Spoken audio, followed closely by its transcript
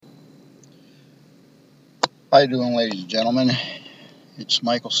How you doing, ladies and gentlemen? It's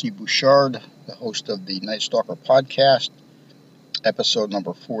Michael C. Bouchard, the host of the Night Stalker podcast, episode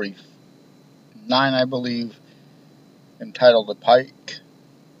number 49, I believe, entitled The Pike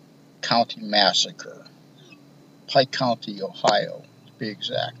County Massacre. Pike County, Ohio, to be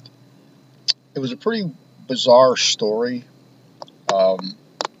exact. It was a pretty bizarre story.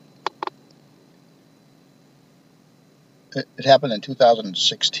 It happened in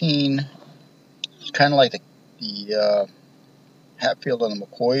 2016. It's kind of like the Hatfield and the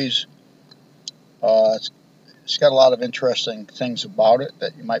McCoys. It's got a lot of interesting things about it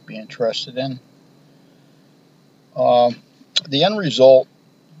that you might be interested in. The end result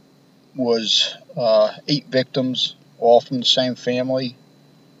was 8 victims, all from the same family,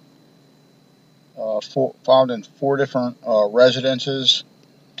 found in 4 different residences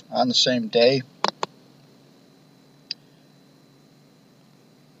on the same day.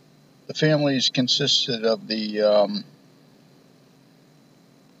 The families consisted of the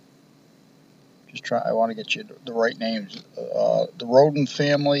I want to get you the right names. The Roden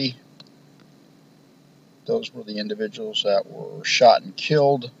family, those were the individuals that were shot and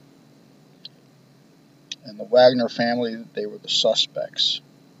killed. And the Wagner family, they were the suspects.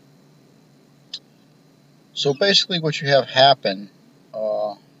 So basically what you have happen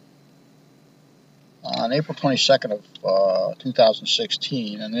on April 22nd of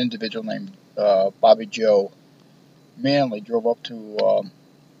 2016, an individual named Bobby Joe Manley drove up to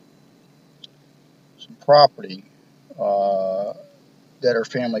some property that her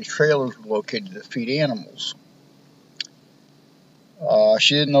family's trailers were located to feed animals.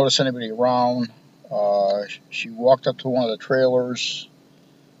 She didn't notice anybody around. She walked up to one of the trailers.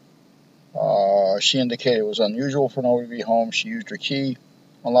 She indicated it was unusual for nobody to be home. She used her key,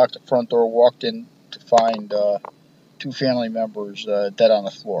 unlocked the front door, walked in to find 2 family members dead on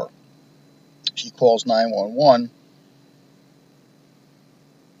the floor. She calls 911,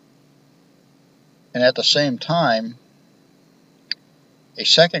 and at the same time, a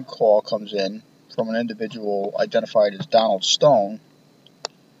second call comes in from an individual identified as Donald Stone,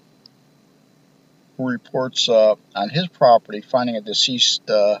 who reports on his property finding a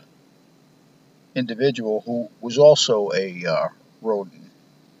deceased individual who was also a rodent.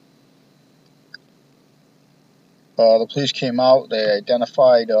 The police came out. They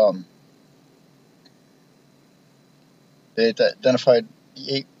identified the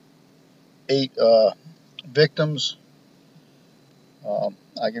eight victims. I'll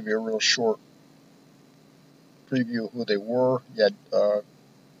give you a real short preview of who they were. You had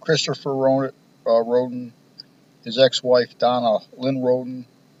Christopher Roden, his ex-wife Donna Lynn Roden,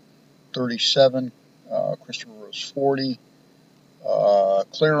 37. Christopher was 40.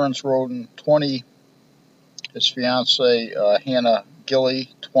 Clarence Roden, 20. His fiancee Hannah Gilley,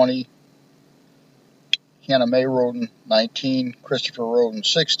 20. Hannah Mae Roden, 19. Christopher Roden,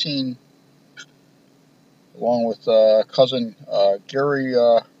 16. Along with cousin Gary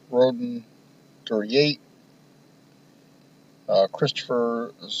Roden, 38.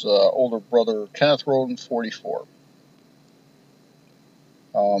 Christopher's older brother Kenneth Roden, 44.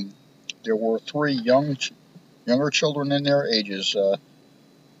 There were 3 younger children in there, ages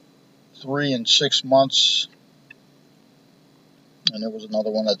 3 and 6 months, and there was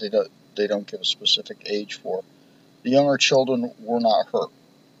another one that they don't give a specific age for. The younger children were not hurt.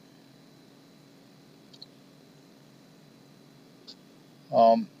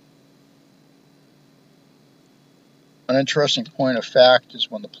 An interesting point of fact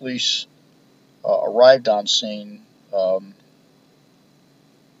is when the police arrived on scene,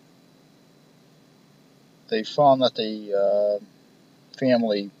 they found that the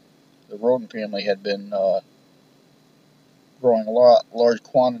Roden family, had been growing a large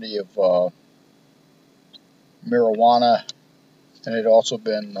quantity of marijuana, and had also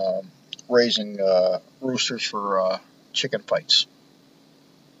been raising roosters for chicken fights.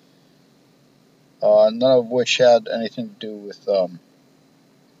 None of which had anything to do with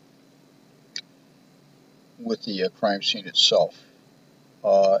the crime scene itself,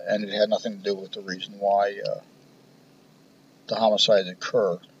 and it had nothing to do with the reason why the homicides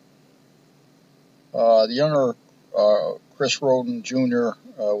occurred. The younger Chris Roden Jr.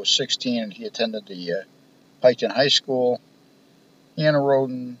 Was 16, and he attended the Piketon High School. Hannah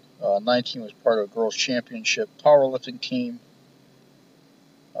Roden, 19, was part of a girls' championship powerlifting team.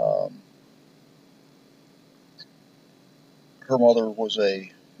 Her mother who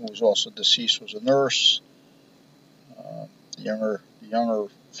was also deceased, was a nurse. The younger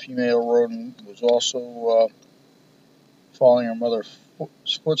female Roden was also following her mother's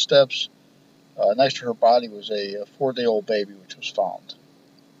footsteps. Next to her body was a 4-day-old baby which was found.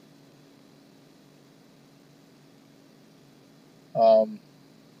 Um,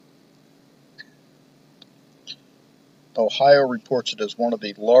 Ohio reports it as one of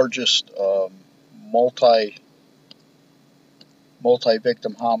the largest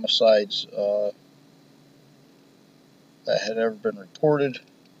multi-victim homicides that had ever been reported.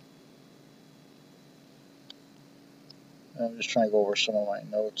 I'm just trying to go over some of my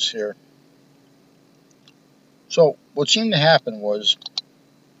notes here. So what seemed to happen was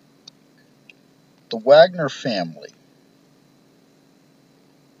the Wagner family.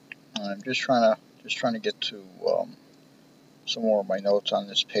 I'm just trying to get to some more of my notes on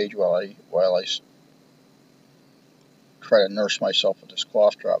this page while I try to nurse myself with this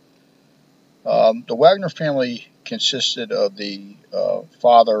cough drop. The Wagner family consisted of the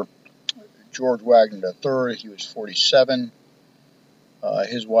father, George Wagner III. He was 47.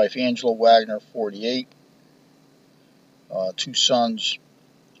 His wife, Angela Wagner, 48. Two sons,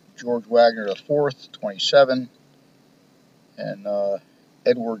 George Wagner IV, 27, and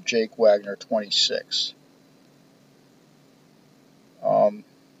Edward Jake Wagner, 26.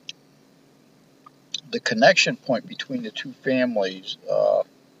 The connection point between the two families,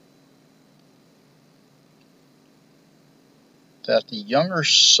 that the younger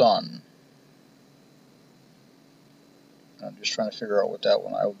son, I'm just trying to figure out what that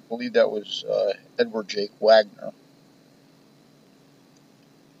one, I believe that was Edward Jake Wagner,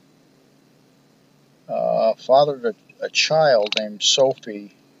 fathered a child named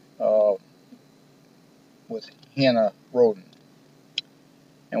Sophie with Hannah Roden.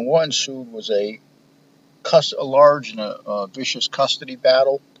 And what ensued was a large and a vicious custody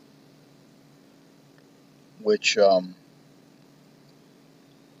battle, which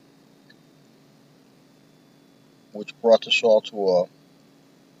brought this all to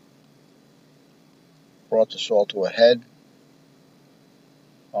a head.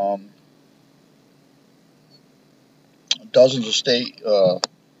 Dozens of state law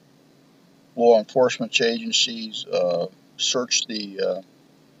enforcement agencies searched the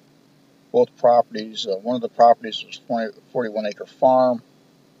both properties. One of the properties was a 41-acre farm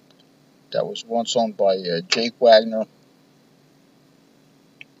that was once owned by Jake Wagner.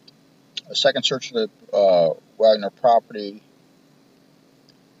 A second search of the Wagner property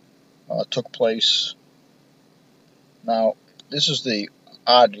took place. Now, this is the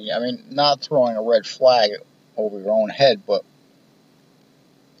oddity. I mean, not throwing a red flag over your own head, but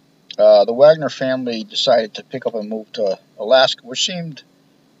the Wagner family decided to pick up and move to Alaska, which seemed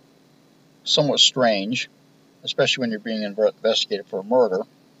somewhat strange, especially when you're being investigated for a murder.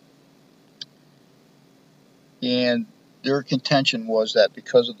 And their contention was that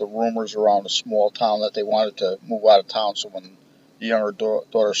because of the rumors around the small town, that they wanted to move out of town, so when the younger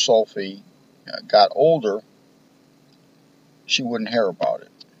daughter Sophie got older, she wouldn't hear about it.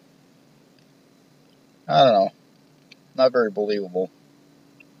 I don't know. Not very believable.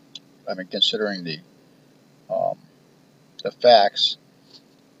 I mean, considering the facts,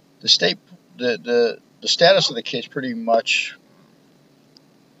 the status of the case pretty much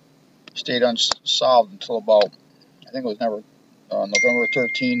stayed unsolved until about, I think it was November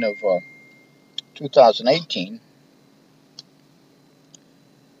 13 of 2018,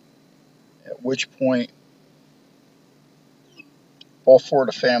 at which point all four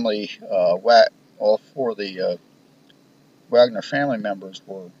of the Wagner family members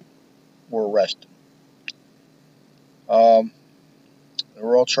were arrested. They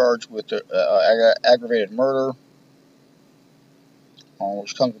were all charged with aggravated murder,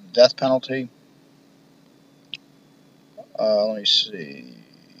 which comes with the death penalty. Let me see.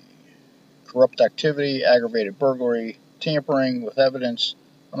 Corrupt activity, aggravated burglary, tampering with evidence,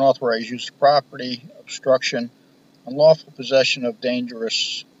 unauthorized use of property, obstruction, unlawful possession of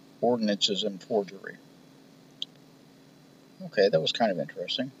dangerous ordinances, and forgery. Okay, that was kind of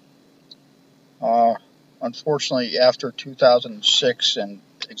interesting. Unfortunately, after 2006 and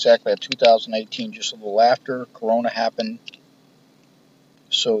exactly at 2018, just a little after, Corona happened,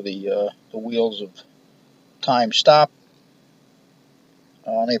 so the wheels of time stopped.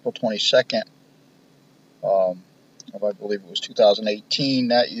 On April 22nd, I believe it was 2018,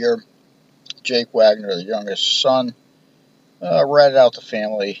 that year, Jake Wagner, the youngest son, ratted out the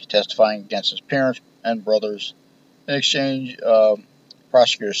family, testifying against his parents and brothers. In exchange,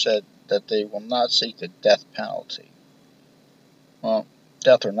 prosecutors said that they will not seek the death penalty. Well,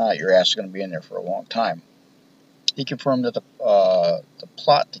 death or not, your ass is going to be in there for a long time. He confirmed that the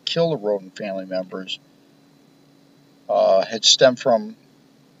plot to kill the Roden family members had stemmed from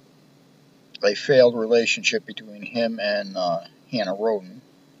a failed relationship between him and Hannah Roden,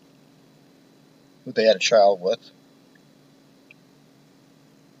 who they had a child with.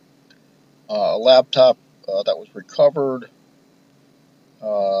 A laptop that was recovered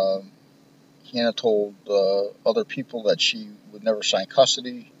Hannah told other people that she would never sign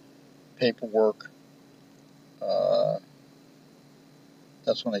custody paperwork.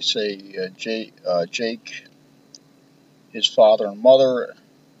 That's when they say Jake, his father and mother,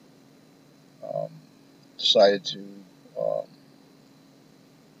 decided to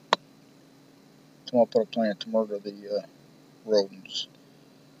come up with a plan to murder the rodents.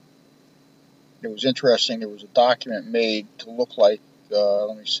 It was interesting. There was a document made to look like,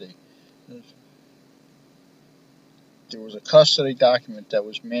 let me see. There was a custody document that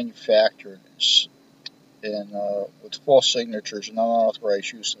was manufactured and with false signatures and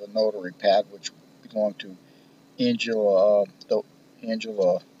unauthorized use of a notary pad, which belonged to Angela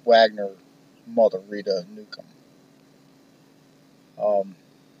Wagner's mother, Rita Newcomb.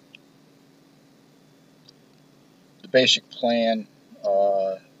 The basic plan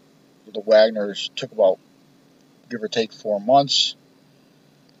for the Wagners took about, give or take, 4 months.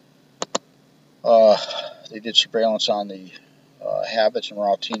 They did surveillance on the habits and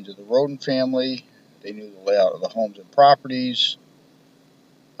routines of the rodent family. They knew the layout of the homes and properties,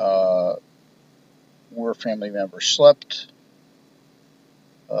 where family members slept.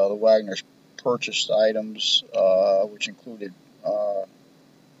 The Wagners purchased items which included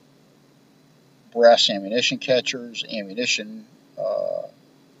brass ammunition catchers, ammunition,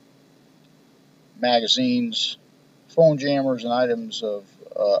 magazines, phone jammers, and items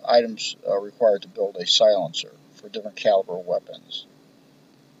required to build a silencer for different caliber weapons.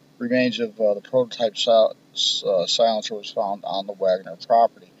 Remains of the prototype silencer was found on the Wagner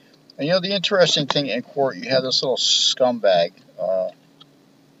property. And you know, the interesting thing in court, you have this little scumbag,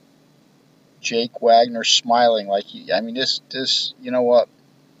 Jake Wagner, smiling like this, you know what?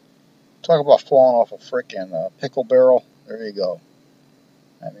 Talk about falling off a frickin' pickle barrel. There you go.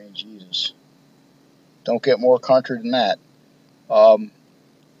 I mean, Jesus. Don't get more country than that.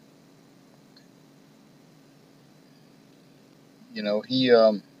 You know, he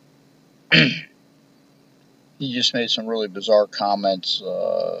he just made some really bizarre comments,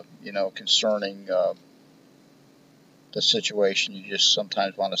 you know, concerning the situation. You just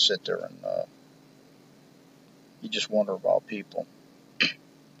sometimes want to sit there and you just wonder about people.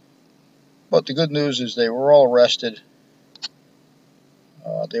 But the good news is they were all arrested.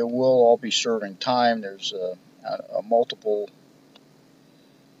 They will all be serving time. There's multiple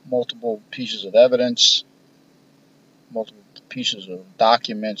pieces of evidence, multiple pieces of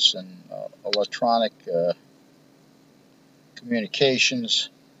documents and electronic communications,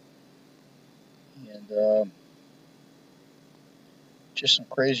 and just some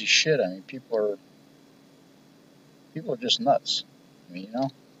crazy shit. I mean, people are just nuts. I mean, you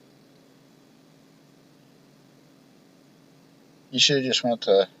know, you should have just went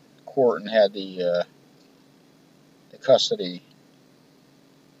to court and had the custody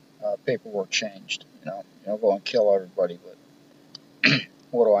paperwork changed. You know, go and kill everybody. But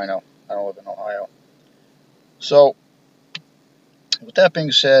what do I know? I don't live in Ohio. So, with that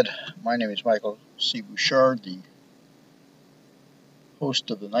being said, my name is Michael C. Bouchard, the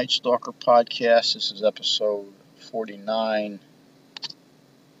host of the Night Stalker podcast. This is episode 49.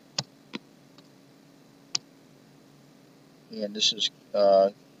 And this is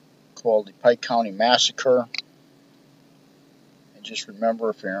called the Pike County Massacre. And just remember,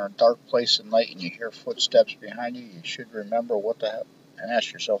 if you're in a dark place at night and you hear footsteps behind you, you should remember what the hell, and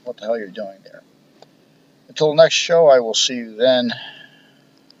ask yourself what the hell you're doing there. Until the next show, I will see you then.